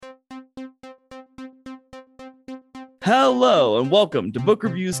Hello, and welcome to Book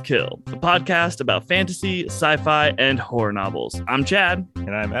Reviews Kill, the podcast about fantasy, sci-fi, and horror novels. I'm Chad.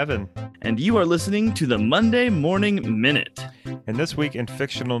 And I'm Evan. And you are listening to the Monday Morning Minute. And this week in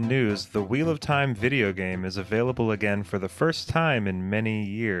fictional news, the Wheel of Time video game is available again for the first time in many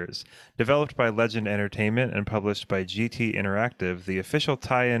years. Developed by Legend Entertainment and published by GT Interactive, the official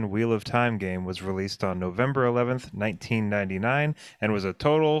tie-in Wheel of Time game was released on November 11th, 1999, and was a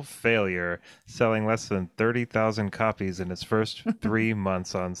total failure, selling less than 30,000 copies in its first 3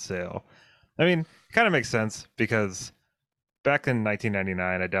 months on sale. I mean, it kind of makes sense because back in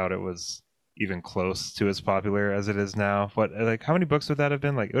 1999, I doubt it was even close to as popular as it is now. What, like, how many books would that have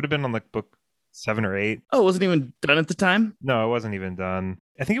been? Like, it would have been on like book 7 or 8. Oh, it wasn't even done at the time? No, it wasn't even done.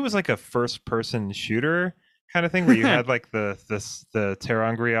 I think it was like a first-person shooter kind of thing where you had like the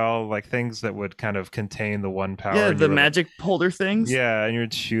ter'angreal like things that would kind of contain the one power. Yeah, the magic holder things. Yeah, and you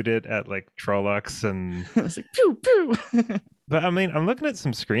would shoot it at like Trollocs and it's like pew pew. But I mean, I'm looking at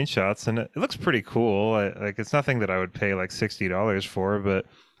some screenshots and it looks pretty cool. Like, it's nothing that I would pay like $60 for, but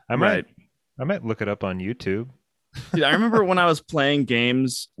I might look it up on YouTube. Dude, I remember when I was playing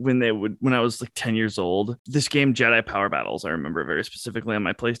games when I was like 10 years old, this game Jedi Power Battles, I remember very specifically on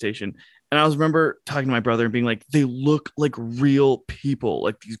my PlayStation. And I remember talking to my brother and being like, they look like real people.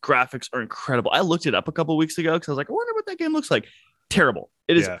 Like, these graphics are incredible. I looked it up a couple weeks ago because I was like, I wonder what that game looks like. Terrible.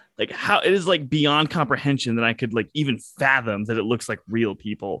 It is like beyond comprehension that I could like even fathom that it looks like real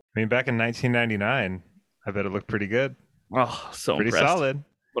people. I mean, back in 1999, I bet it looked pretty good. Oh, so pretty impressed. Solid.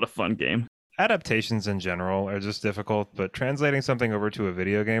 What a fun game. Adaptations in general are just difficult, but translating something over to a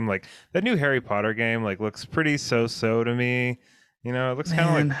video game, like that new Harry Potter game, like looks pretty so-so to me. You know, it looks kind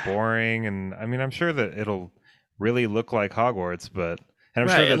of like boring, and I mean, I'm sure that it'll really look like Hogwarts, but I'm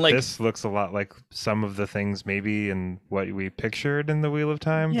sure that like, this looks a lot like some of the things maybe in what we pictured in the Wheel of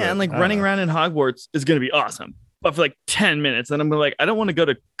Time. Yeah, and like running around in Hogwarts is going to be awesome. But for like 10 minutes, and I'm like, I don't want to go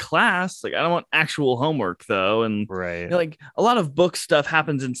to class. Like, I don't want actual homework though. And right, you know, like a lot of book stuff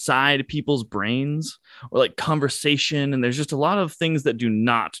happens inside people's brains or like conversation. And there's just a lot of things that do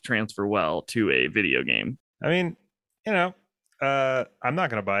not transfer well to a video game. I mean, you know, I'm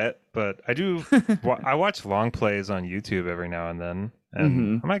not going to buy it, but I do. I watch long plays on YouTube every now and then.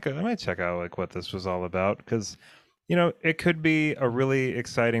 And I might check out like what this was all about because, you know, it could be a really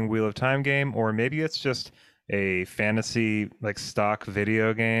exciting Wheel of Time game, or maybe it's just a fantasy like stock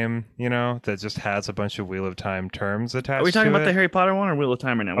video game, you know, that just has a bunch of Wheel of Time terms attached. Are we talking to about the Harry Potter one or Wheel of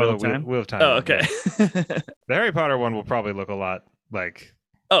Time right now? Wheel of Time. Wheel of Time. Oh, okay. The Harry Potter one will probably look a lot like.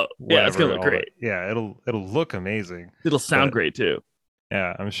 Oh, yeah, it's gonna look great. Yeah, it'll look amazing. It'll sound great too.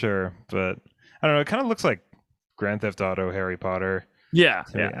 Yeah, I'm sure, but I don't know. It kind of looks like Grand Theft Auto Harry Potter. Yeah,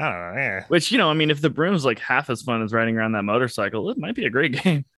 I don't know. Yeah. Which, you know, I mean, if the broom's like half as fun as riding around that motorcycle, it might be a great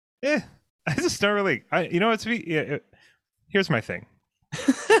game. Yeah, I just don't really. Here's my thing.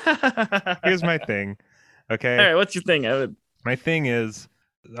 Here's my thing. Okay. All right, what's your thing? My thing is,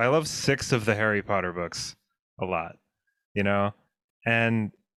 I love 6 of the Harry Potter books a lot. You know,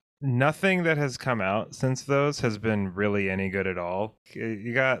 and nothing that has come out since those has been really any good at all.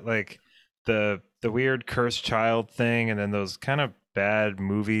 You got like the weird cursed child thing, and then those kind of bad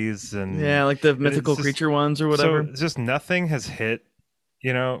movies, and yeah, like the mythical creature ones or whatever. So just nothing has hit,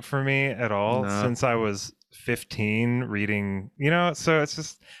 you know, for me at all since I was 15 reading, you know, so it's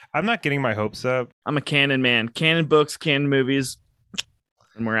just I'm not getting my hopes up. I'm a canon man. Canon books, canon movies,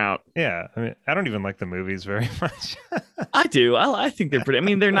 and we're out. Yeah, I mean, I don't even like the movies very much. I do. I think they're pretty. I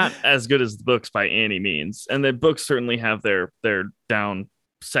mean, they're not as good as the books by any means, and the books certainly have their down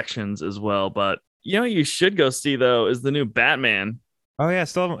sections as well, but you know, you should go see though is the new Batman. Oh yeah,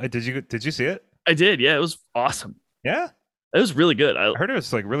 still did you see it? I did. Yeah, it was awesome. Yeah, it was really good. I heard it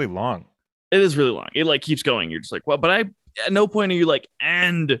was like really long. It is really long. It like keeps going. You're just like, well, but at no point are you like,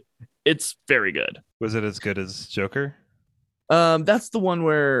 and it's very good. Was it as good as Joker? That's the one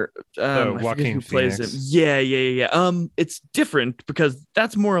where Joaquin plays him. Yeah. It's different because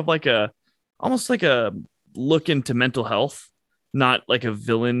that's more of like almost like a look into mental health. Not like a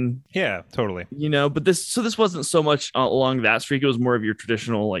villain. Yeah, totally. You know, but this wasn't so much along that streak. It was more of your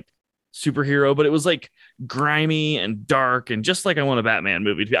traditional like superhero, but it was like grimy and dark and just like I want a Batman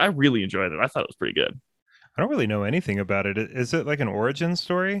movie to be. I really enjoyed it. I thought it was pretty good. I don't really know anything about it. Is it like an origin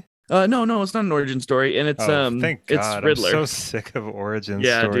story? No, it's not an origin story, and it's thank God. It's Riddler. I'm so sick of origin stories.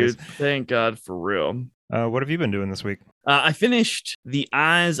 Yeah, dude. Thank God for real. What have you been doing this week? I finished The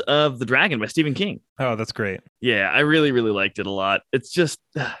Eyes of the Dragon by Stephen King. Oh, that's great. Yeah, I really, really liked it a lot. It's just,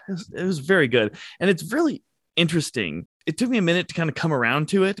 it was very good. And it's really interesting. It took me a minute to kind of come around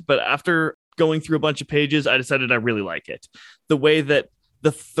to it, but after going through a bunch of pages, I decided I really like it. The way that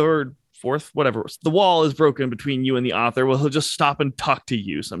the third fourth, whatever. The wall is broken between you and the author. Well, he'll just stop and talk to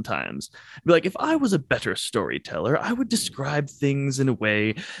you sometimes. Be like, if I was a better storyteller, I would describe things in a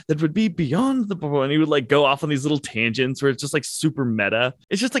way that would be beyond the book. And he would like go off on these little tangents where it's just like super meta.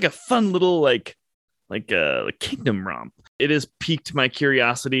 It's just like a fun little like a kingdom romp. It has piqued my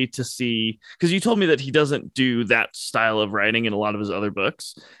curiosity to see, because you told me that he doesn't do that style of writing in a lot of his other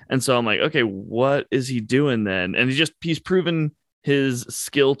books. And so I'm like, okay, what is he doing then? And he's proven his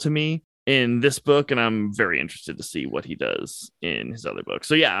skill to me in this book, and I'm very interested to see what he does in his other books.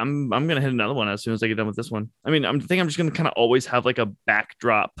 So yeah, I'm gonna hit another one as soon as I get done with this one. I mean, I'm just gonna kind of always have like a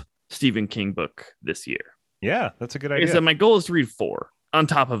backdrop Stephen King book this year. Yeah, that's a good Like idea. I said, my goal is to read 4 on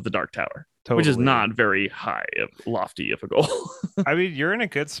top of the Dark Tower. Totally. Which is not very high, lofty of a goal. I mean, you're in a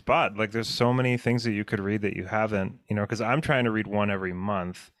good spot. Like, there's so many things that you could read that you haven't, because I'm trying to read one every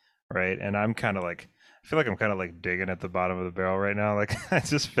month, right? And I'm kind of like, I feel like I'm kind of like digging at the bottom of the barrel right now. Like, I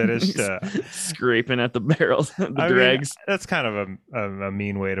just finished scraping at the barrels, the dregs. Mean, that's kind of a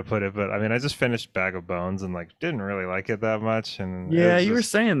mean way to put it, but I mean, I just finished Bag of Bones and like didn't really like it that much. And yeah, you were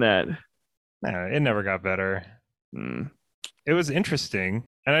saying that. It never got better. It was interesting.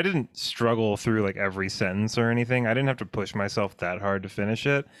 And I didn't struggle through like every sentence or anything. I didn't have to push myself that hard to finish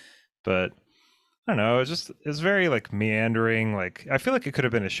it. But I don't know. It's very like meandering. Like, I feel like it could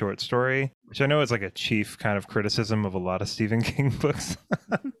have been a short story, which I know is like a chief kind of criticism of a lot of Stephen King books.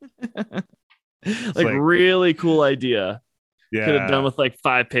 like really cool idea. Yeah. Could have done with like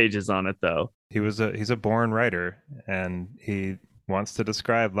 5 pages on it though. He's a born writer, and he wants to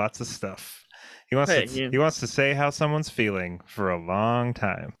describe lots of stuff. He wants to say how someone's feeling for a long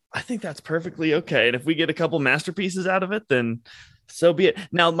time. I think that's perfectly okay. And if we get a couple masterpieces out of it, then so be it.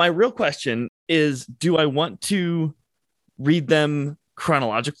 Now, my real question is, do I want to read them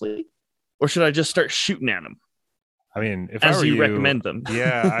chronologically, or should I just start shooting at them? I mean, if as I were you, recommend them.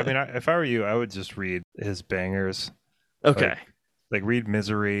 Yeah, I mean, if I were you, I would just read his bangers. Okay. Like read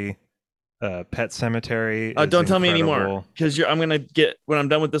Misery. Pet Sematary. Don't tell me anymore, because I'm gonna get, when I'm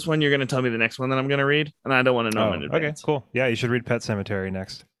done with this one, you're gonna tell me the next one that I'm gonna read, and I don't want to know in advance. Okay, cool. Yeah, you should read Pet Sematary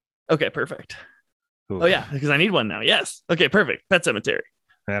next. Okay, perfect. Ooh. Oh yeah, because I need one now. Yes. Okay, perfect. Pet Cemetery.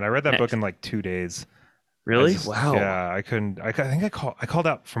 Man, I read that book in like 2 days. Really? Wow. Yeah, I couldn't. I think I called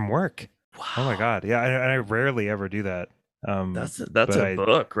out from work. Wow. Oh my god. Yeah, and I rarely ever do that. That's a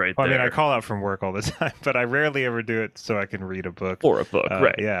book right there. I mean, I call out from work all the time, but I rarely ever do it so I can read a book. Or a book,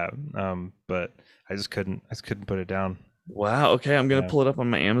 right? Yeah. But I just couldn't put it down. Wow. Okay, I'm gonna pull it up on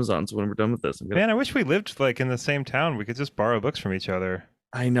my Amazon. So when we're done with this, Man, I wish we lived like in the same town. We could just borrow books from each other.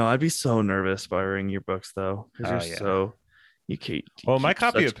 I know. I'd be so nervous borrowing your books though, because you can't. Well, my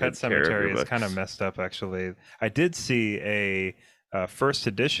copy of Pet Sematary is kind of messed up. Actually, I did see a first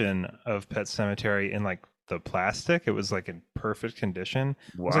edition of Pet Sematary in like the plastic. It was like in perfect condition.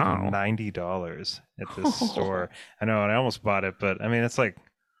 Wow. It was like $90 at this store. I know, and I almost bought it, but I mean, it's like,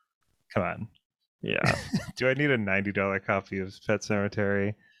 come on. Yeah. Do I need a $90 copy of Pet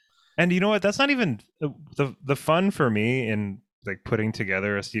Sematary? And you know what? That's not even the fun for me in like putting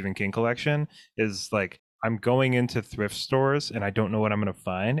together a Stephen King collection is like, I'm going into thrift stores and I don't know what I'm going to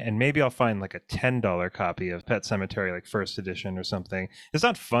find. And maybe I'll find like a $10 copy of Pet Sematary, like first edition or something. It's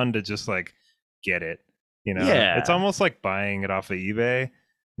not fun to just like get it. Yeah. It's almost like buying it off of eBay.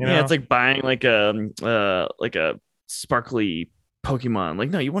 Yeah, it's like buying like a sparkly Pokemon. Like,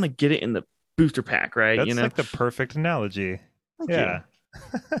 no, you want to get it in the booster pack, right? That's like the perfect analogy. Thank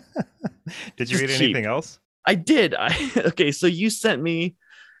you. Did you read anything else? I did. Okay, so you sent me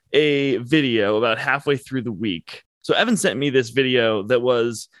a video about halfway through the week. So Evan sent me this video that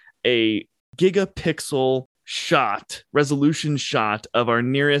was a gigapixel resolution shot of our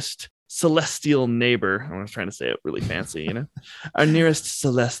nearest celestial neighbor. I was trying to say it really fancy, our nearest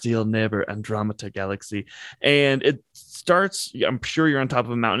celestial neighbor, Andromeda Galaxy. And it starts, I'm sure you're on top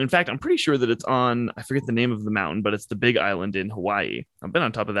of a mountain. In fact, I'm pretty sure that it's on, I forget the name of the mountain, but it's the big island in Hawaii. I've been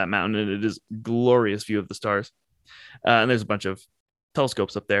on top of that mountain and it is a glorious view of the stars. And there's a bunch of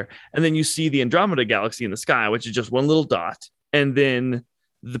telescopes up there. And then you see the Andromeda Galaxy in the sky, which is just one little dot. And then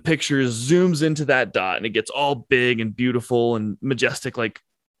the picture zooms into that dot and it gets all big and beautiful and majestic like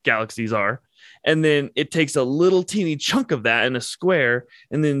galaxies are. And then it takes a little teeny chunk of that in a square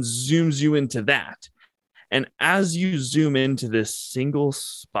and then zooms you into that. And as you zoom into this single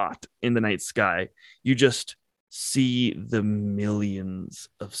spot in the night sky, you just see the millions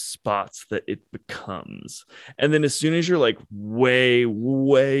of spots that it becomes. And then as soon as you're like way,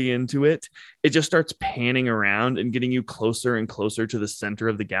 way into it, it just starts panning around and getting you closer and closer to the center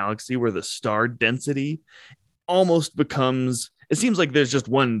of the galaxy where the star density almost becomes, it seems like there's just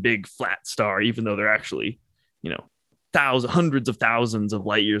one big flat star, even though they're actually, hundreds of thousands of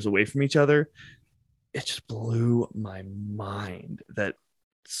light years away from each other. It just blew my mind that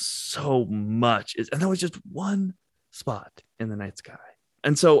so much is, and that was just one spot in the night sky.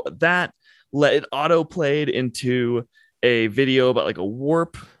 And so that it auto played into a video about like a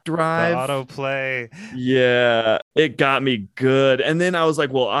warp drive. The autoplay. Yeah, it got me good. And then I was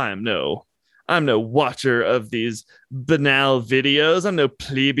like, well, I'm no watcher of these banal videos. I'm no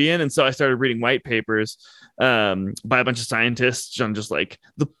plebeian. And so I started reading white papers by a bunch of scientists on just like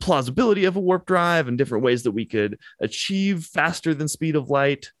the plausibility of a warp drive and different ways that we could achieve faster than speed of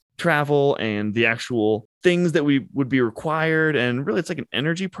light travel and the actual things that we would be required. And really, it's like an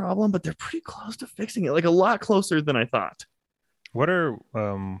energy problem, but they're pretty close to fixing it, like a lot closer than I thought. What are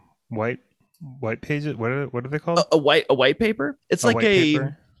white pages? What are they called? A white paper. It's like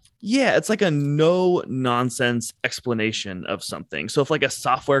yeah, it's like a no nonsense explanation of something. So if like a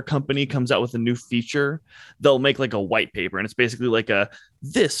software company comes out with a new feature, they'll make like a white paper, and it's basically like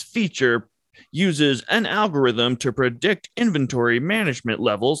this feature uses an algorithm to predict inventory management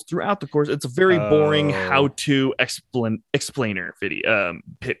levels throughout the course. It's a very boring how-to explainer video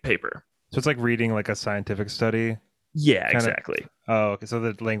paper. So it's like reading like a scientific study. Yeah, exactly. Okay. So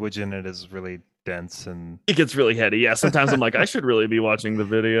the language in it is really dense and it gets really heady. Yeah, sometimes I'm like, I should really be watching the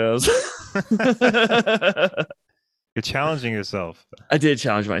videos. You're challenging yourself. I did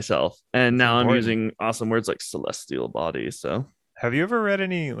challenge myself, and now I'm using awesome words like celestial body. So have you ever read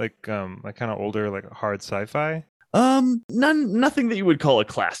any like kind of older like hard sci-fi? Nothing that you would call a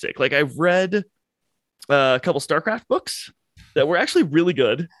classic. Like I've read a couple StarCraft books that were actually really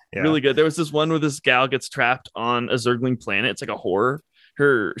good. Yeah. Really good. There was this one where this gal gets trapped on a Zergling planet. It's like a horror.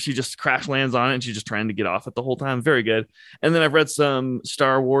 She just crash lands on it and she's just trying to get off it the whole time. Very good. And then I've read some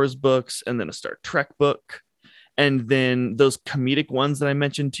Star Wars books and then a Star Trek book. And then those comedic ones that I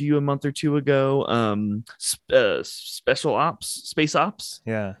mentioned to you a month or two ago, Special Ops, Space Ops.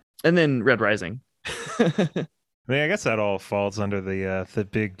 Yeah. And then Red Rising. I mean, I guess that all falls under the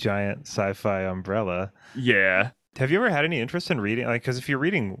big giant sci-fi umbrella. Yeah. Have you ever had any interest in reading? Like, because if you're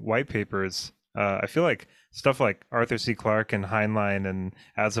reading white papers, I feel like stuff like Arthur C. Clarke and Heinlein and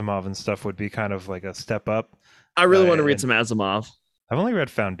Asimov and stuff would be kind of like a step up. I really want to read some Asimov. I've only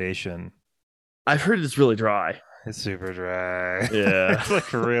read Foundation. I've heard it's really dry. It's super dry. Yeah. It's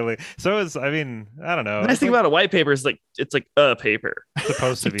like really. So is, I mean, I don't know. The nice thing about a white paper is like, it's like a paper. It's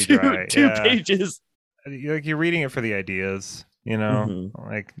supposed to be dry. Two pages. Like you're reading it for the ideas, you know,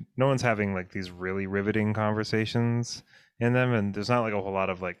 like no one's having like these really riveting conversations in them. And there's not like a whole lot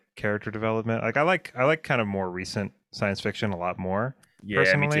of like character development. Like I like kind of more recent science fiction a lot more. Yeah,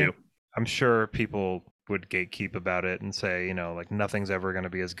 personally. Me too. I'm sure people would gatekeep about it and say, you know, like nothing's ever going to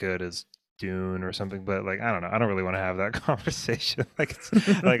be as good as Dune or something, but like I don't know, I don't really want to have that conversation. Like it's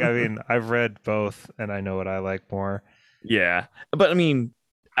like I mean, I've read both and I know what I like more. Yeah, but I mean,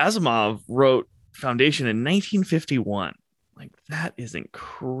 Asimov wrote Foundation in 1951. Like that is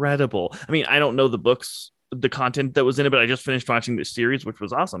incredible. I mean, I don't know the books, the content that was in it, but I just finished watching the series, which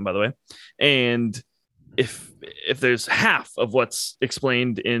was awesome, by the way. And if there's half of what's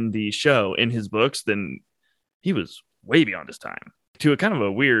explained in the show in his books, then he was way beyond his time. To a kind of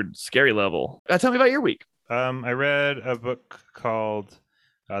a weird, scary level. Tell me about your week. I read a book called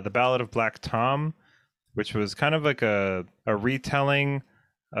The Ballad of Black Tom, which was kind of like a retelling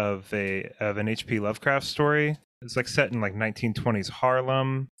of an H.P. Lovecraft story. It's like set in like 1920s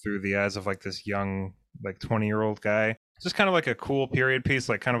Harlem through the eyes of like this young like 20-year-old guy. It's just kind of like a cool period piece,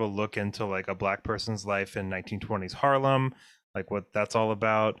 like kind of a look into like a black person's life in 1920s Harlem, like what that's all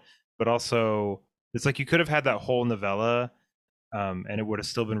about. But also, it's like you could have had that whole novella. And it would have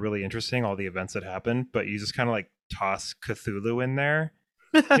still been really interesting, all the events that happened, but you just kind of like toss Cthulhu in there,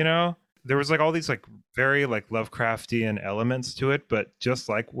 you know? There was like all these like very like Lovecraftian elements to it, but just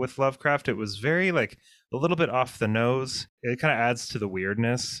like with Lovecraft, it was very like a little bit off the nose. It kind of adds to the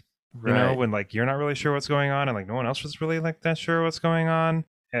weirdness, you know, when like you're not really sure what's going on and like no one else was really like that sure what's going on.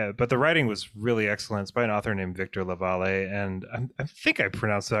 Yeah, but the writing was really excellent. It's by an author named Victor Lavalle, and I think I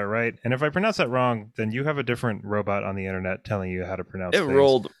pronounced that right. And if I pronounce that wrong, then you have a different robot on the internet telling you how to pronounce it. It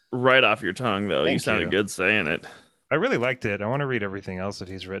rolled right off your tongue, though. You sounded good saying it. I really liked it. I want to read everything else that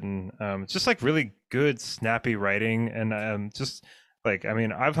he's written. It's just like really good, snappy writing, and just like, I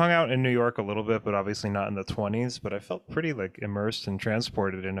mean, I've hung out in New York a little bit, but obviously not in the 20s. But I felt pretty like immersed and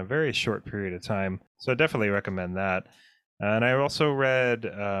transported in a very short period of time. So I definitely recommend that. And I also read,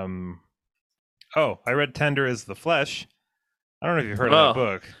 I read Tender is the Flesh. I don't know if you've heard of that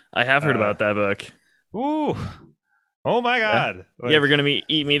book. I have heard about that book. Ooh. Oh my God. Yeah. Like, you ever going to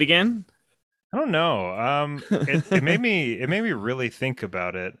eat meat again? I don't know. It made me really think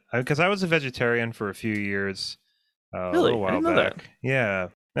about it because I was a vegetarian for a few years a little Really? I while didn't know that. back. Yeah.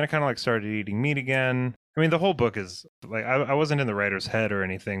 Then I kind of like started eating meat again. I mean, the whole book is like, I wasn't in the writer's head or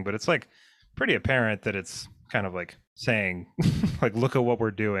anything, but it's like pretty apparent that it's kind of like saying, like, look at what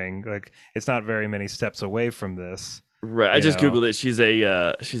we're doing. Like, it's not very many steps away from this, Right. I you just know? googled it. She's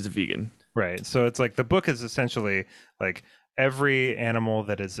a vegan. Right. So it's like the book is essentially like every animal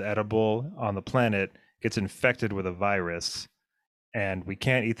that is edible on the planet gets infected with a virus and we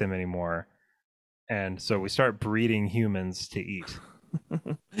can't eat them anymore. And so we start breeding humans to eat.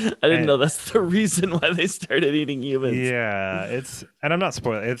 I didn't And know that's the reason why they started eating humans. yeah, and I'm not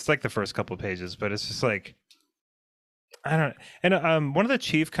spoiling. It's like the first couple of pages, but it's just like I don't. And one of the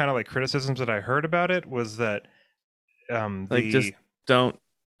chief kind of like criticisms that I heard about it was that Like, just don't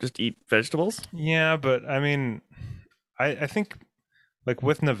just eat vegetables. yeah, but I mean, I think like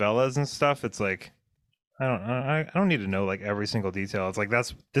with novellas and stuff, it's like I don't need to know like every single detail. It's like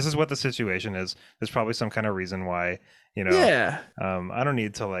this is what the situation is. There's probably some kind of reason why, you know. Yeah. I don't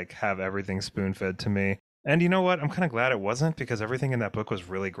need to like have everything spoon fed to me. And you know what? I'm kind of glad it wasn't because everything in that book was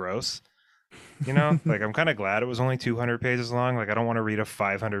really gross. You know, like I'm kind of glad it was only 200 pages long. Like I don't want to read a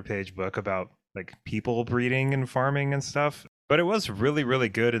 500-page book about like people breeding and farming and stuff. But it was really, really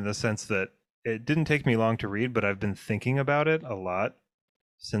good in the sense that it didn't take me long to read, but I've been thinking about it a lot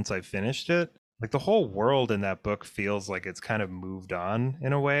since I finished it. Like the whole world in that book feels like it's kind of moved on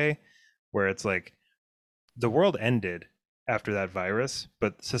in a way where it's like the world ended after that virus,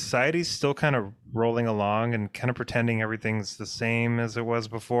 but society's still kind of rolling along and kind of pretending everything's the same as it was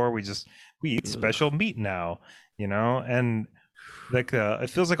before. We eat special meat now, you know, and like it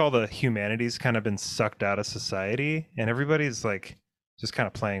feels like all the humanity's kind of been sucked out of society, and everybody's like just kind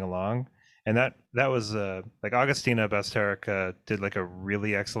of playing along. And that was like Augustina Basterrica did like a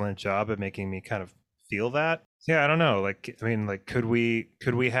really excellent job at making me kind of feel that. Yeah, I don't know. Like, I mean, like, could we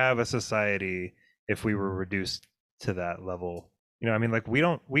have a society if we were reduced to that level? You know, I mean, like,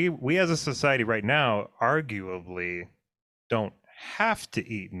 we as a society right now, arguably, don't have to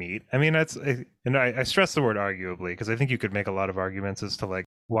eat meat. I mean, and I stress the word arguably because I think you could make a lot of arguments as to like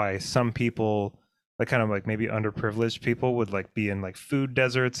why some people, like kind of like maybe underprivileged people, would like be in like food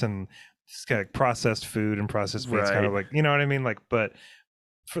deserts and it's kind of like processed food and processed meats, kind of Right. like, you know what I mean? Like, but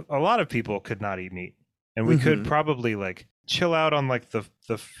for a lot of people could not eat meat, and we could Hmm. probably like chill out on like the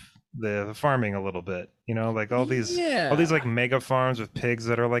farming a little bit, you know, like all these like Yeah. mega farms with pigs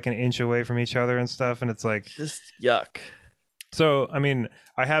that are like an inch away from each other and stuff, and it's like Just yuck. so, I mean,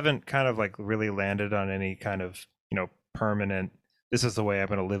 I haven't kind of like really landed on any kind of, you know, permanent, this is the way I'm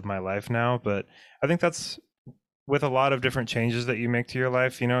going to live my life now. But I think that's with a lot of different changes that you make to your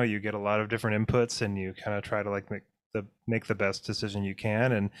life, you know, you get a lot of different inputs and you kind of try to like make the best decision you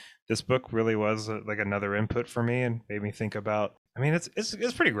can. And this book really was like another input for me and made me think about, I mean, it's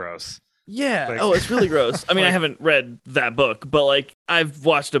pretty gross. Yeah. Like, Oh, it's really gross. I mean, I like, haven't read that book, but like I've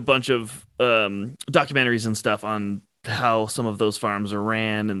watched a bunch of documentaries and stuff on how some of those farms are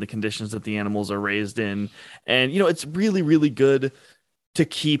ran and the conditions that the animals are raised in. And it's really, really good to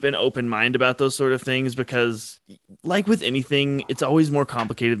keep an open mind about those sort of things because like with anything, it's always more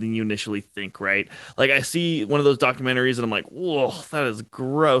complicated than you initially think, right? Like I see one of those documentaries and I'm like, whoa, that is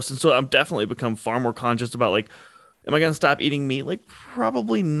gross. And so I'm definitely become far more conscious about like, am I gonna stop eating meat? Like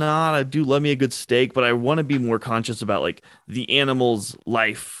probably not. I do love me a good steak, but I want to be more conscious about like the animal's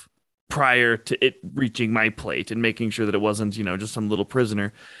life prior to it reaching my plate and making sure that it wasn't, just some little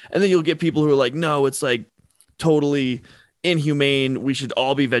prisoner. And then you'll get people who are like, no, it's like totally inhumane. We should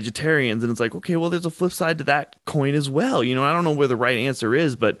all be vegetarians. And it's like, okay, well, there's a flip side to that coin as well. I don't know where the right answer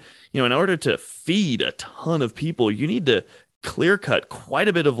is, but in order to feed a ton of people, you need to clear cut quite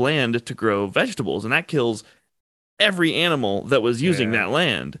a bit of land to grow vegetables, and that kills every animal that was using yeah. that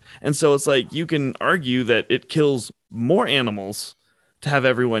land. And so it's like you can argue that it kills more animals to have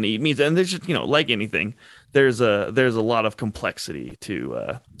everyone eat meat. And there's just, like anything, there's a lot of complexity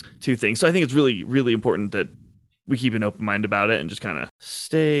to things. So I think it's really, really important that we keep an open mind about it and just kind of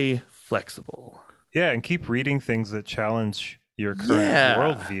stay flexible. Yeah, and keep reading things that challenge your current Yeah.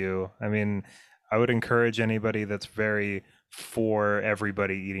 worldview. I mean, I would encourage anybody that's very for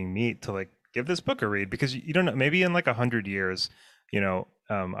everybody eating meat to like give this book a read because you don't know, maybe in like 100 years,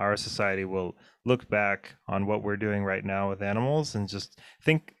 our society will look back on what we're doing right now with animals and just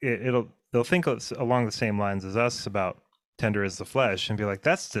think they'll think along the same lines as us about tender is the flesh and be like,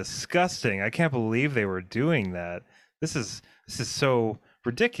 that's disgusting. I can't believe they were doing that. This is so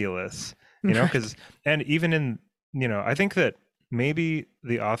ridiculous, because and even in, I think that maybe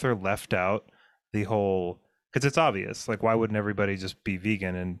the author left out the whole because it's obvious. Like, why wouldn't everybody just be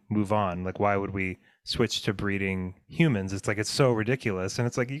vegan and move on? Like, why would we switch to breeding humans? It's like, it's so ridiculous. And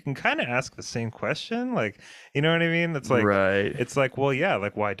it's like, you can kind of ask the same question. Like, you know what I mean? Right. It's like, well, yeah,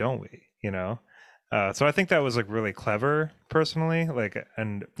 like, why don't we, you know? So I think that was like really clever personally. Like,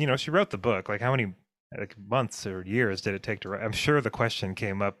 and you know, she wrote the book. Like, how many like months or years did it take to write? I'm sure the question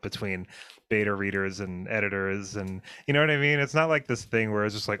came up between beta readers and editors, and you know what I mean? It's not like this thing where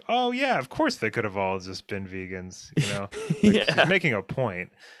it's just like, oh yeah, of course they could have all just been vegans, you know? Like, she's Yeah. making a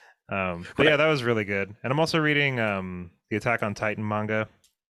point. But yeah, that was really good. And I'm also reading the Attack on Titan manga.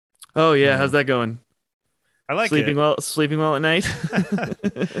 Oh yeah, how's Um, that going? I like it. Sleeping well at night?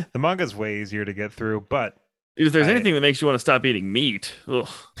 The manga's way easier to get through, but If there's I anything that makes you want to stop eating meat, ugh.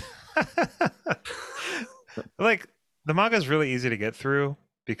 like the manga is really easy to get through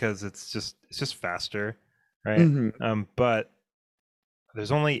because it's just faster, right? Mhm. But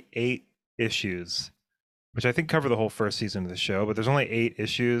there's only 8 issues, which I think cover the whole first season of the show. But there's only 8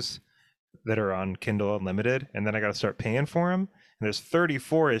 issues that are on Kindle Unlimited, and then I got to start paying for them. And there's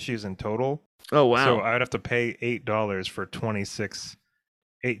 34 issues in total, Oh so wow. I would have to pay $8 for 26,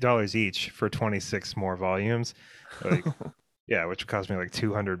 $8 each for 26 more volumes. Like, yeah, which cost me like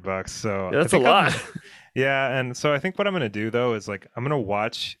 $200. So Yeah, I that's a think lot. yeah, and so I think what I'm gonna do though is like I'm gonna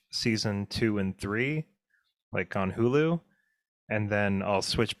watch season 2 and 3 like on Hulu, and then I'll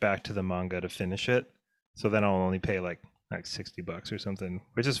switch back to the manga to finish it. So then I'll only pay like $60 or something,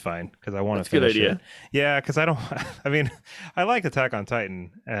 which is fine because I want That's to a good finish it. idea. Yeah, because I don't. I mean, I like Attack on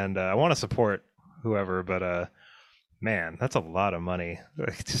Titan, and I want to support whoever, but man, that's a lot of money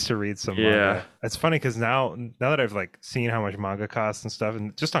like, just to read some Yeah. manga. It's funny because now that I've like seen how much manga costs and stuff,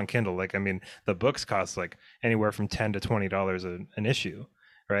 and just on Kindle, like I mean, the books cost like anywhere from $10 to $20 an issue,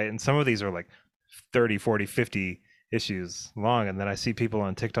 right? And some of these are like 30, 40, 50 issues long, and then I see people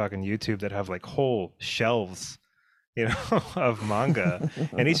on TikTok and YouTube that have like whole shelves, you know, of manga,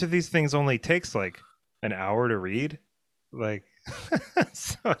 and each of these things only takes like an hour to read, like.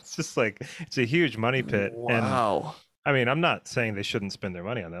 So it's just like it's a huge money pit, and Wow. I mean, I'm not saying they shouldn't spend their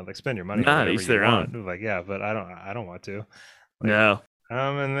money on that. Like, spend your money on Not whatever each you their want. own. Like, yeah, but I don't want to. Like, No.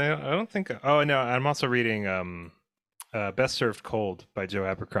 and I don't think. Oh no, I'm also reading Best Served Cold by Joe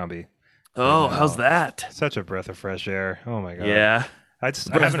Abercrombie right Oh, how's now. that? Such a breath of fresh air. Oh my god. Yeah. I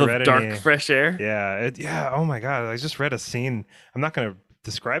Breath haven't of read dark any. fresh air. Yeah, yeah. Oh my god. I just read a scene. I'm not gonna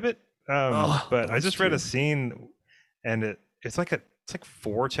describe it. Oh, But I that's just read a true. scene, and it's like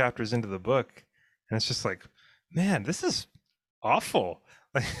 4 chapters into the book, and it's just like, man, this is awful.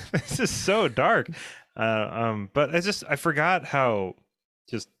 Like, this is so dark. But I forgot how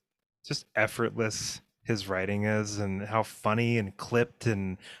just effortless his writing is, and how funny and clipped,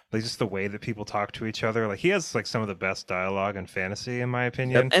 and like just the way that people talk to each other. Like, he has like some of the best dialogue in fantasy, in my Yep.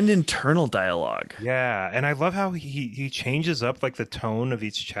 opinion. And internal dialogue. Yeah, and I love how he changes up like the tone of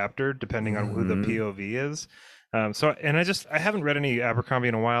each chapter depending on who the Hmm. POV is. And I haven't read any Abercrombie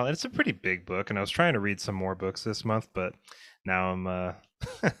in a while, and it's a pretty big book, and I was trying to read some more books this month, but now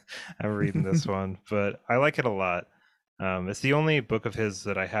I'm reading this one, but I like it a lot. It's the only book of his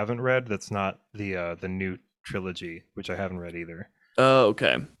that I haven't read that's not the new trilogy, which I haven't read either. Oh,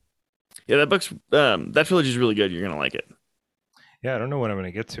 okay. Yeah, that trilogy is really good. You're gonna like it. Yeah, I don't know when I'm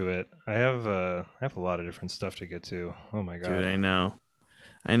gonna get to it. I have a lot of different stuff to get to. Oh my Dude, god. I know.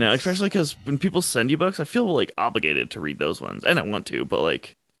 I know. It's Especially because when people send you books, I feel like obligated to read those ones. And I want to, but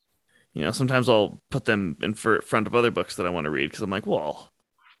like, sometimes I'll put them in front of other books that I want to read because I'm like, well,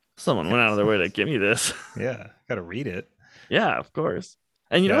 someone went out of their way to give me this. yeah, gotta read it. Yeah, of course.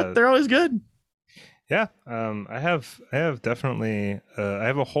 And you know what? Yeah, They're always good. yeah. I have definitely I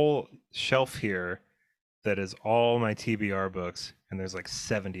have a whole shelf here that is all my TBR books, and there's like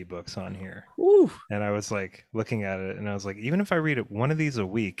 70 books on here. Woo. And I was like looking at it, and I was like, even if I read it one of these a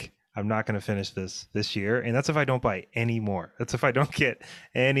week, I'm not going to finish this year. And that's if I don't buy any more. That's if I don't get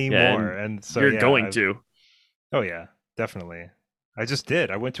any Yeah, more. and And so you're yeah, going to. oh yeah, definitely. I just did.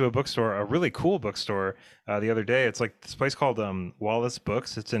 I went to a bookstore, a really cool bookstore, the other day. It's like this place called Wallace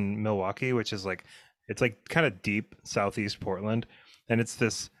Books. It's in Milwaukee, which is like it's like kind of deep southeast Portland, and it's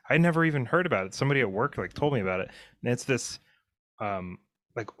this. I never even heard about it. Somebody at work like told me about it, and it's this um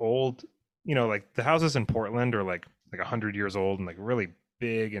like old, like the houses in Portland are like 100 years old and like really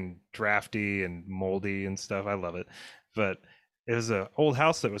big and drafty and moldy and stuff. I love it, but it was an old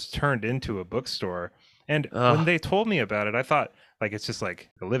house that was turned into a bookstore. And when Ugh. they told me about it, I thought like it's just like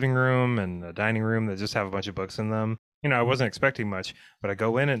a living room and a dining room that just have a bunch of books in them. I wasn't expecting much, but I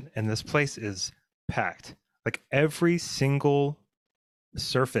go in, and this place is packed. Like every single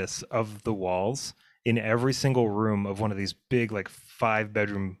surface of the walls in every single room of one of these big like 5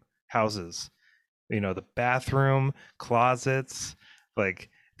 bedroom houses the bathroom, closets, like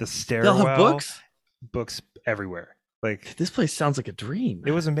the They all have stairwell, books. books everywhere. Like This place sounds like a dream. it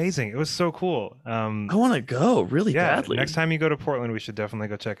was amazing. It was so cool. I want to go really Yeah, badly. next time you go to Portland, we should definitely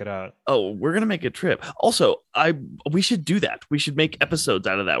go check it out. Oh, we're gonna make a trip. Also, we should do that. We should make episodes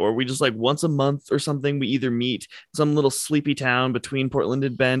out of that where we just like once a month or something, we either meet some little sleepy town between Portland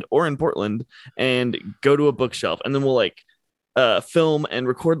and Bend or in Portland and go to a bookshelf, and then we'll like film and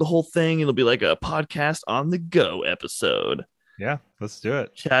record the whole thing. It'll be like a podcast on the go episode. Yeah, let's do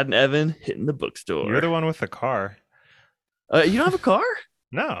it. Chad and Evan hitting the bookstore. You're the one with the car. You don't have a car?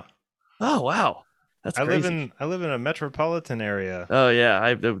 No, Oh wow, that's crazy. I live in a metropolitan area. Oh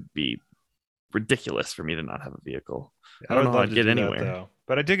yeah, that would be ridiculous for me to not have a vehicle. I would don't know how love I'd to get do that, anywhere. though.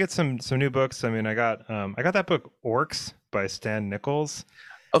 But I did get some new books. I mean, I got that book Orcs by Stan Nichols,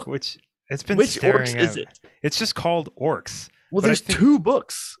 Oh, which it's been which staring orcs at. is it? It's just called Orcs. Well, But I there's think- two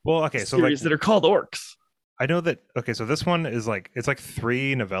books Well, okay, so like series that are called orcs. I know that. Okay, so this one is like it's like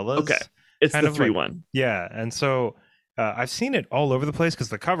 3 novellas. Okay, it's kind the of three like- one. Yeah, and so I've seen it all over the place because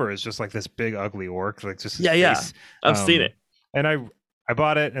the cover is just like this big ugly orc, like just his Yeah. face. I've seen Um, it. And I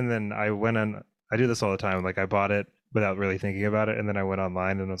bought it, and then I went on. I do this all the time. Like I bought it without really thinking about it, and then I went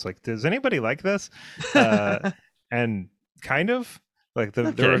online and I was like, "Does anybody like this?" And kind of like the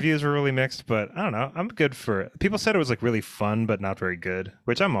Okay. reviews were really mixed, but I don't know. I'm good for it. People said it was like really fun, but not very good,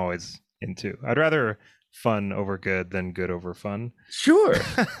 which I'm always into. I'd rather fun over good than good over fun. Sure,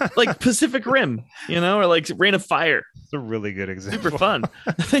 like Pacific Rim, or like Rain of Fire. It's a really good example. Super fun.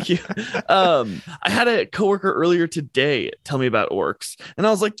 Thank you. I had a coworker earlier today tell me about orcs, and I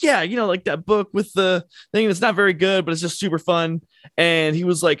was like, yeah, like that book with the thing that's not very good, but it's just super fun. And he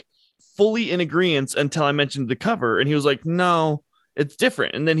was like fully in agreement until I mentioned the cover, and he was like, no, it's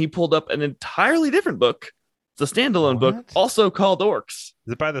different. And then he pulled up an entirely different book. It's a standalone book, What? also called Orcs.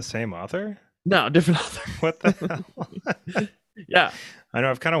 Is it by the same author? No, different author. What the hell? Yeah, I know.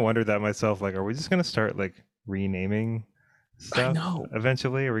 I've kind of wondered that myself. Like, are we just gonna start like renaming stuff? I know.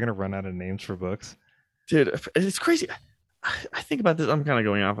 Eventually, are we gonna run out of names for books? Dude, it's crazy. I think about this. I'm kind of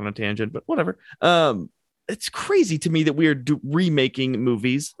going off on a tangent, but whatever. It's crazy to me that we are remaking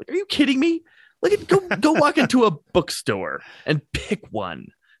movies. Like, are you kidding me? Like, go walk into a bookstore and pick one.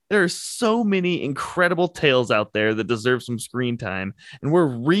 There are so many incredible tales out there that deserve some screen time, and we're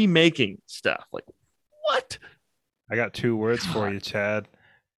remaking stuff. Like, what? I got 2 words for God. you, Chad.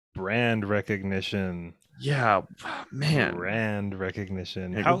 Brand recognition. Yeah, man. Brand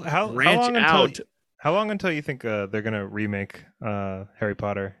recognition. Yeah, How branch long out. until how long until you think they're gonna remake Harry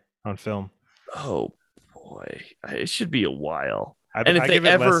Potter on film? Oh boy, it should be a while. I And if they give it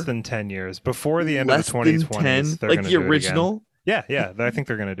ever- less than 10 years before the end of Less the than 2020s. 10, They're like gonna the do it again. original. Yeah, I think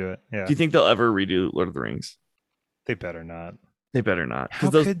they're gonna do it. Yeah, Do you think they'll ever redo Lord of the Rings? they better not. They better not, How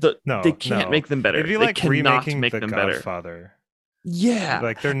because could- they can't no. make them better. It'd be They like cannot remaking make The them better. Godfather. Yeah,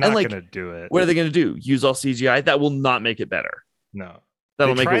 Like they're not like, gonna do it. what are they going to do? Use all CGI? That will not make it better. No,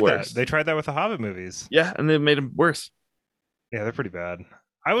 That'll They make tried it worse. That. They tried that with the Hobbit movies. Yeah, and they made them worse. Yeah, they're pretty bad.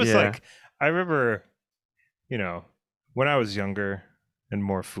 I was Yeah. like, I remember, when I was younger and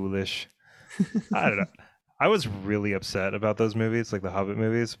more foolish, I don't know. I was really upset about those movies, like the Hobbit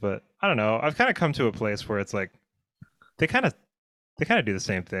movies, but I don't know. I've kind of come to a place where it's like they kind of do the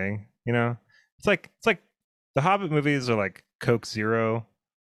same thing, It's like the Hobbit movies are like Coke Zero,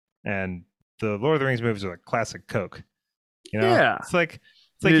 and the Lord of the Rings movies are like classic Coke. Yeah. It's like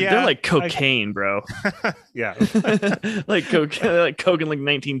Dude, yeah, they're like cocaine, bro. yeah. like coke, like Coke in like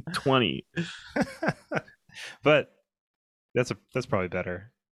 1920. But that's probably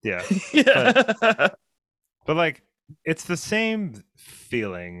better. Yeah. Yeah. But like it's the same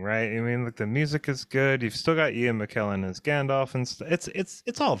feeling, right? I mean, like the music is good. You've still got Ian McKellen as Gandalf and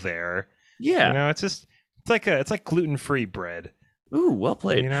it's all there. Yeah. It's like gluten-free bread. Ooh, well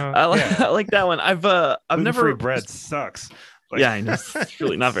played. Yeah. I like that one. I've Gluten-free never bread sucks. Like, Yeah, I know. It's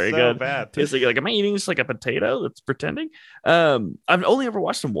really not very so good. bad. It's like, am I eating just like a potato that's pretending? I've only ever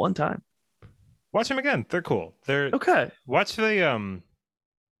watched them one time. Watch them again. They're cool. Okay. Watch the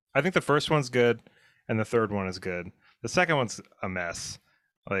I think the first one's good and the third one is good. The second one's a mess.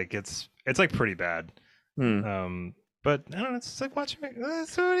 Like it's like pretty bad. But I don't know, it's like watching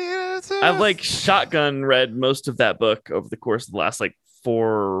it. I've like shotgun read most of that book over the course of the last like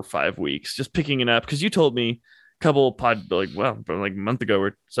 4 or 5 weeks, just picking it up because you told me a couple like a month ago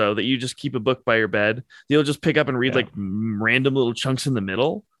or so that you just keep a book by your bed. You'll just pick up and read Yeah. like random little chunks in the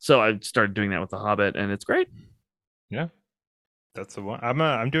middle. So I started doing that with The Hobbit, and it's great. Yeah. That's the one.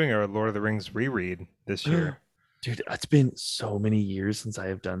 I'm doing a Lord of the Rings reread this year. Dude, it's been so many years since I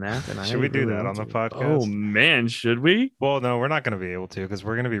have done that, and Should I we do really that want on the to. Oh podcast? man, should we? Well, no, we're not going to be able to because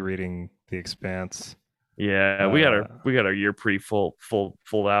we're going to be reading The Expanse. Yeah, we got our year pretty full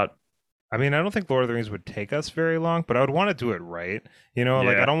out. I mean, I don't think Lord of the Rings would take us very long, but I would want to do it right. Like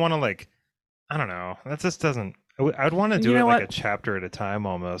I Yeah. don't want to I don't know. That just doesn't. I'd want to And do you it know like what? a chapter at a time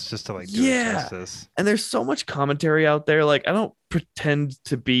almost, just to do it Yeah. justice. And there's so much commentary out there. Like, I don't pretend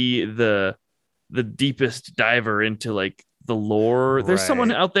to be the deepest diver into like the lore. There's someone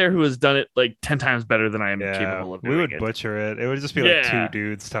Right. out there who has done it like 10 times better than I am Yeah, capable of we doing would it. butcher it. It would just be like two Yeah.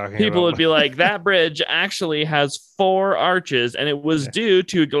 dudes talking People about would be like, that bridge actually has 4 arches, and it was Yeah. due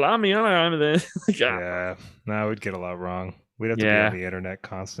to Glamiana. Yeah, no, we'd get a lot wrong. We'd have to be Yeah. on the internet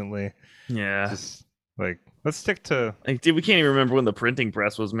constantly. Yeah. Just let's stick to. Like, dude, we can't even remember when the printing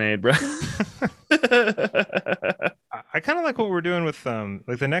press was made, bro. I kind of like what we're doing with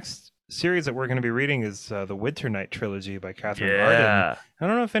the next series that we're going to be reading is the Winter Night trilogy by Catherine Arden. Yeah. I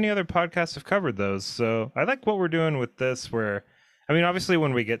don't know if any other podcasts have covered those, so I like what we're doing with this. Where, I mean, obviously,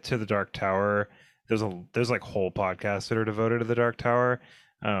 when we get to the Dark Tower, there's like whole podcasts that are devoted to the Dark Tower.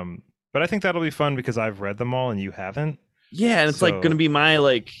 But I think that'll be fun because I've read them all and you haven't. Yeah, and it's like So- going to be my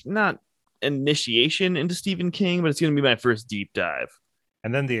like not initiation into Stephen King, but it's going to be my first deep dive.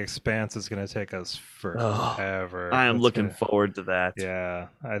 And then The Expanse is going to take us forever. I am That's looking gonna- forward to that. Yeah,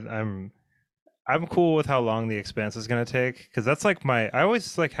 I'm cool with how long The Expanse is going to take because that's like I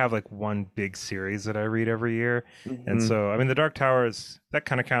always have like one big series that I read every year. And Mhm. so I mean the Dark Towers that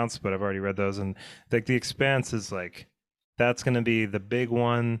kind of counts, but I've already read those, and like The Expanse is like that's going to be the big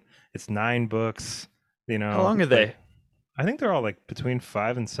one. It's 9 books, How long are they? I think they're all like between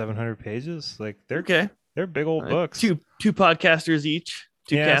 500 and 700 pages. Like Okay. they're big old books. Two podcasters each.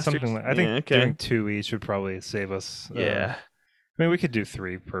 Two yeah, casters. something like I think Yeah, okay. doing 2 each would probably save us. Yeah. I mean we could do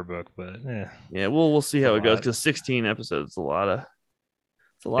 3 per book, but yeah. Yeah, we'll see how a it goes lot. because 16 episodes is a lot of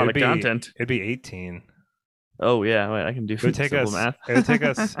It'd be- content. It'd be 18. Oh yeah, wait, I can do It would take simple us. math. It would take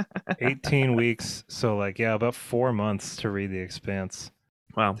us 18 weeks. So about 4 months to read The Expanse,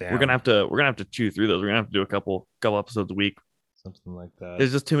 Wow, Damn. we're gonna have to chew through those. We're gonna have to do a couple episodes a week. something like that.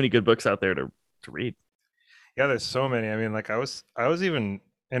 There's just too many good books out there to read. Yeah, there's so many. I mean, I was even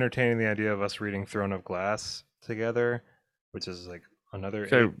entertaining the idea of us reading Throne of Glass together, which is like another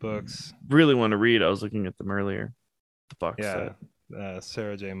So- 8 books. Really want to read. I was looking at them earlier. The box Yeah, set.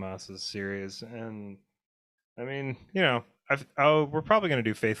 Sarah J. Maas's series, and I mean, we're probably gonna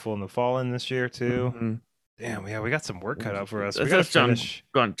do Faithful in the Fallen this year too. Mhm. Damn, yeah, we got some work cut out for us. We That's gotta John-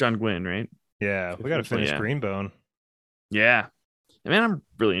 finish. John Gwynn, right? Yeah, we gotta finish Yeah. Greenbone. Yeah. I mean, I'm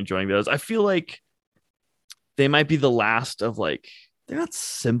really enjoying those. I feel like they might be the last of like they're not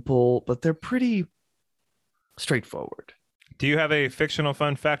simple, but they're pretty straightforward. Do you have a fictional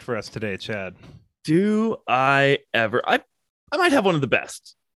fun fact for us today, Chad? Do I ever I might have one of the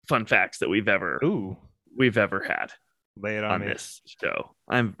best fun facts that we've ever Ooh, had lay it on on me. this show.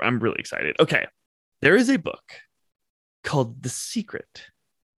 I'm really excited. Okay. There is a book called The Secret.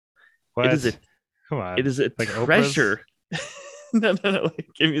 What? It is a Come on. it is a like Oprah's? treasure. No.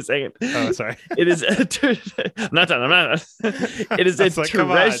 Give me a second. Oh, sorry. It is a I'm not done. I'm not done. It is a It's like, come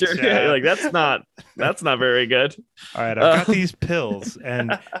on, treasure. Chad. Yeah, like that's not very good. All right, I've got Um, these pills,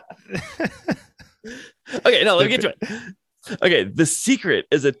 and Okay, no, let me get to it. Okay, The Secret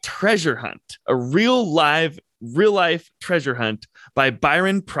is a treasure hunt, a real life treasure hunt by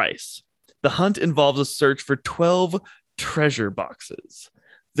Byron Price. The hunt involves a search for 12 treasure boxes,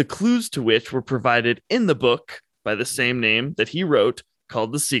 the clues to which were provided in the book by the same name that he wrote,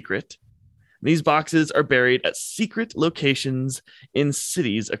 called The Secret. These boxes are buried at secret locations in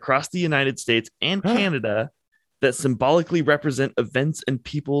cities across the United States and Huh. Canada that symbolically represent events and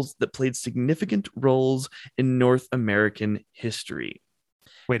peoples that played significant roles in North American history.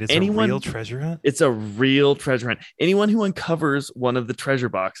 wait, it's anyone- a real treasure hunt? It's a real treasure hunt. Anyone who uncovers one of the treasure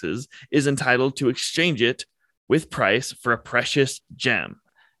boxes is entitled to exchange it with Price for a precious gem.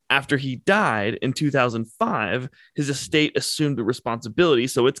 After he died in 2005, his estate assumed the responsibility,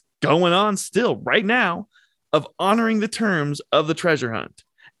 so it's going on still right now, of honoring the terms of the treasure hunt.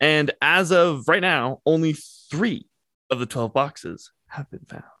 And as of right now, only 3 of the 12 boxes have been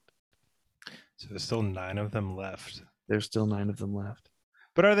found. So there's still 9 of them left. There's still 9 of them left.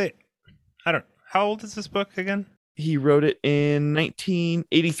 But are they? I don't. How old is this book again? He wrote it in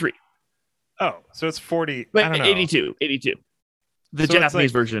 1983. Oh, so it's 40. Wait, I don't know. 82. The So it's Japanese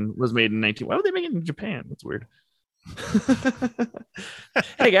like- version was made in 19. Why would they make it in Japan? That's weird.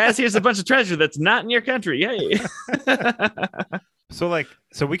 Hey guys, here's a bunch of treasure that's not in your country. Yay. So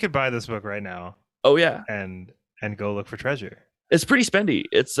so we could buy this book right now Oh yeah. and go look for treasure. It's pretty spendy.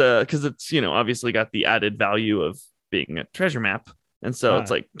 It's because it's obviously got the added value of being a treasure map, and so it's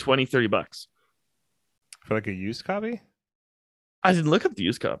like $20-$30 for like a used copy. I didn't look up the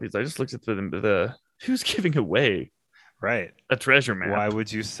used copies. I just looked at the who's giving away right a treasure map. Why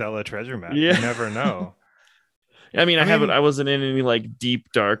would you sell a treasure map? Yeah. You never know. I mean, I wasn't in any like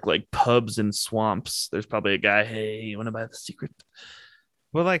deep dark like pubs and swamps. There's probably a guy, hey, you want to buy the secret?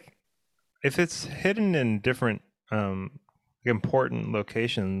 Well, like if it's hidden in different important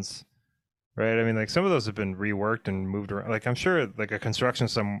locations, right? I mean, like some of those have been reworked and moved around. Like I'm sure like a construction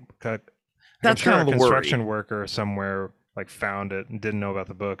worker somewhere like found it and didn't know about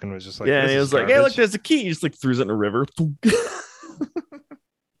the book and was just like, yeah, and he was like, hey, look, there's a key. He just like throws it in a river.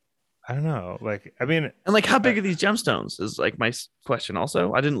 I don't know. Like, I mean, and like, how big are these gemstones? Is like my question.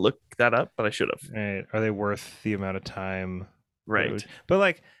 Also, I didn't look that up, but I should have. Right? Are they worth the amount of time? Right. But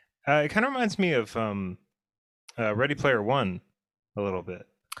like, it kind of reminds me of Ready Player One a little bit.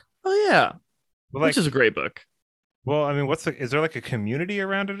 Oh yeah, but which is a great book. Well, I mean, is there like a community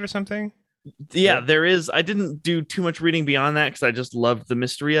around it or something? Yeah, there is. I didn't do too much reading beyond that because I just loved the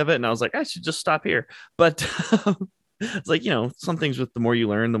mystery of it, and I was like, I should just stop here. But it's like, some things with the more you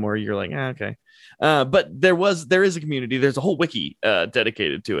learn, the more you're like, okay. But there is a community. There's a whole wiki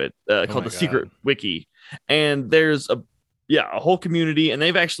dedicated to it called the Secret Wiki, and there's a whole community, and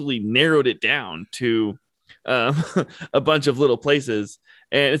they've actually narrowed it down to a bunch of little places,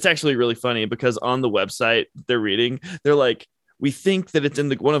 and it's actually really funny because on the website they're like, we think that it's in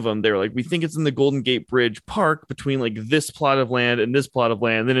one of them. They're like, we think it's in the Golden Gate Bridge Park between like this plot of land and this plot of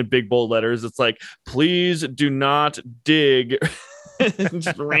land. Then in big bold letters, it's like, please do not dig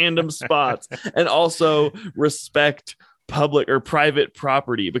just random spots, and also respect public or private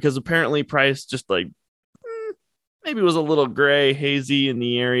property, because apparently Price just like maybe was a little gray, hazy in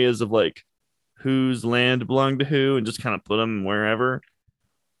the areas of like whose land belonged to who, and just kind of put them wherever.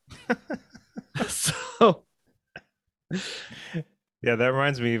 So. Yeah, that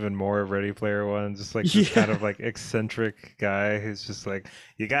reminds me even more of Ready Player One. Just like this kind of like eccentric guy who's just like,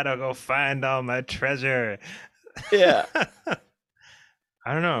 you gotta go find all my treasure. Yeah.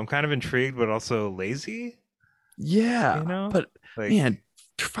 I don't know. I'm kind of intrigued, but also lazy. Yeah. But like, man,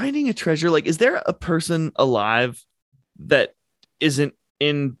 finding a treasure, like, is there a person alive that isn't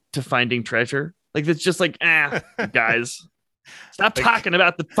into finding treasure? Like, that's just like, guys. Stop talking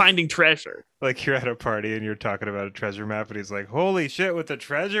about the finding treasure. Like you're at a party and you're talking about a treasure map, and he's like, "Holy shit, with the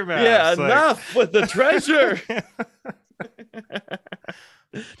treasure map!" Yeah, enough with the treasure,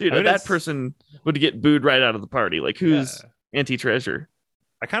 dude. That person would get booed right out of the party. Like, who's anti-treasure?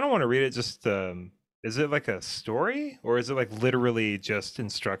 I kind of want to read it. Just, is it like a story, or is it like literally just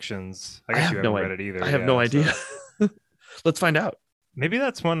instructions? I guess you haven't read it either. I have no idea. So. Let's find out. Maybe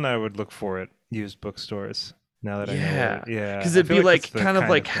that's one I would look for at used bookstores. Now that I know it. Yeah, because it'd be like kind of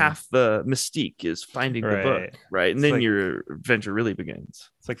like half the mystique is finding the book, right? And then like, your adventure really begins.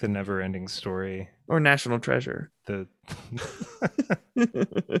 It's like the never-ending story or National Treasure. I'm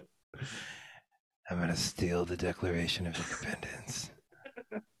gonna steal the Declaration of Independence.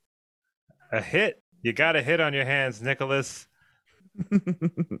 A hit! You got a hit on your hands, Nicholas.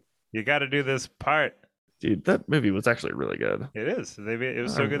 You got to do this part, dude. That movie was actually really good. It is. It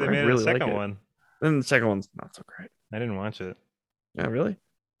was so good they made a second one. Then the second one's not so great. I didn't watch it. Yeah, really?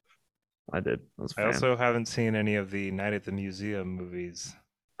 I did. I also haven't seen any of the Night at the Museum movies.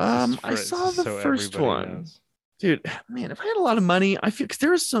 I saw the first one. Knows. Dude, man, if I had a lot of money, I feel, because there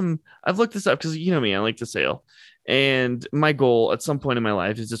was some, I've looked this up because you know me, I like to sail. And my goal at some point in my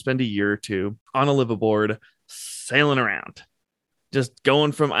life is to spend a year or two on a liveaboard sailing around. Just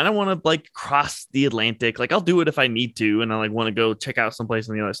going from, I don't want to like cross the Atlantic. Like I'll do it if I need to. And I like want to go check out someplace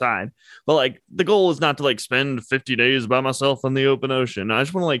on the other side. But like the goal is not to like spend 50 days by myself on the open ocean. I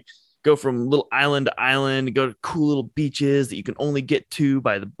just want to like go from little island to island, go to cool little beaches that you can only get to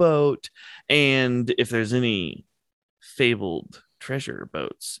by the boat. And if there's any fabled treasure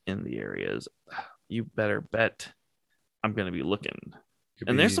boats in the areas, you better bet I'm going to be looking.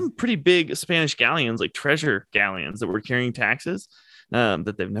 And there's some pretty big Spanish galleons, like treasure galleons that were carrying taxes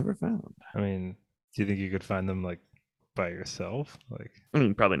that they've never found. I mean, do you think you could find them like by yourself? Like, I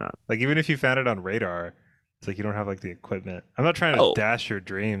mean, probably not. Like even if you found it on radar, it's like you don't have like the equipment. I'm not trying to dash your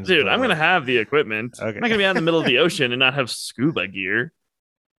dreams. Dude, I'm going to have the equipment. Okay. I'm not going to be out in the middle of the ocean and not have scuba gear.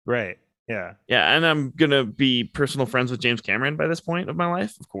 Right. Yeah. Yeah. And I'm going to be personal friends with James Cameron by this point of my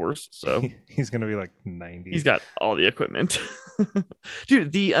life, of course. So he's going to be like 90. He's got all the equipment.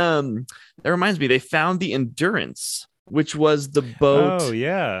 Dude, that reminds me, they found the Endurance, which was the boat. Oh,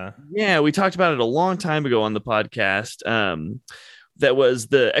 yeah. Yeah. We talked about it a long time ago on the podcast. that was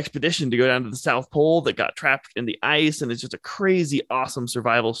the expedition to go down to the South Pole that got trapped in the ice. And it's just a crazy, awesome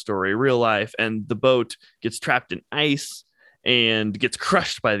survival story, real life. And the boat gets trapped in ice and gets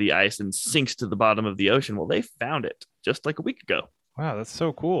crushed by the ice and sinks to the bottom of the ocean. Well, they found it just like a week ago. Wow, that's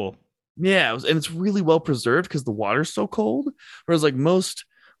so cool. Yeah, and it's really well preserved because the water's so cold. Whereas like most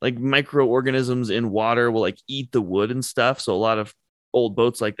like microorganisms in water will like eat the wood and stuff. So a lot of old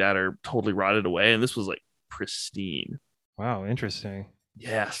boats like that are totally rotted away. And this was like pristine. Wow, interesting.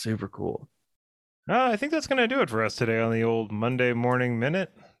 Yeah, super cool. I think that's going to do it for us today on the old Monday Morning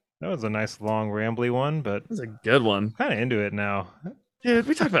Minute. That was a nice, long, rambly one, but That's a good one. kind of into it now. Dude,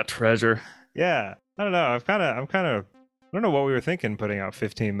 we talked about treasure. Yeah, I don't know. I don't know what we were thinking putting out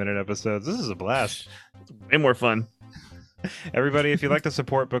 15-minute episodes. This is a blast. It's way more fun. Everybody, if you'd like to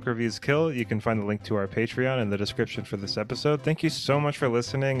support Book Reviews Kill, you can find the link to our Patreon in the description for this episode. Thank you so much for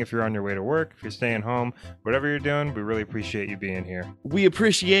listening. If you're on your way to work, if you're staying home, whatever you're doing, we really appreciate you being here. We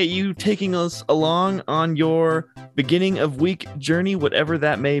appreciate you taking us along on your beginning of week journey, whatever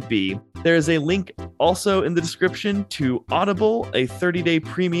that may be. There is a link also in the description to Audible, a 30-day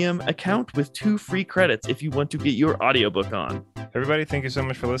premium account with 2 free credits if you want to get your audiobook on. Everybody, thank you so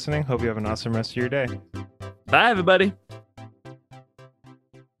much for listening. Hope you have an awesome rest of your day. Bye, everybody.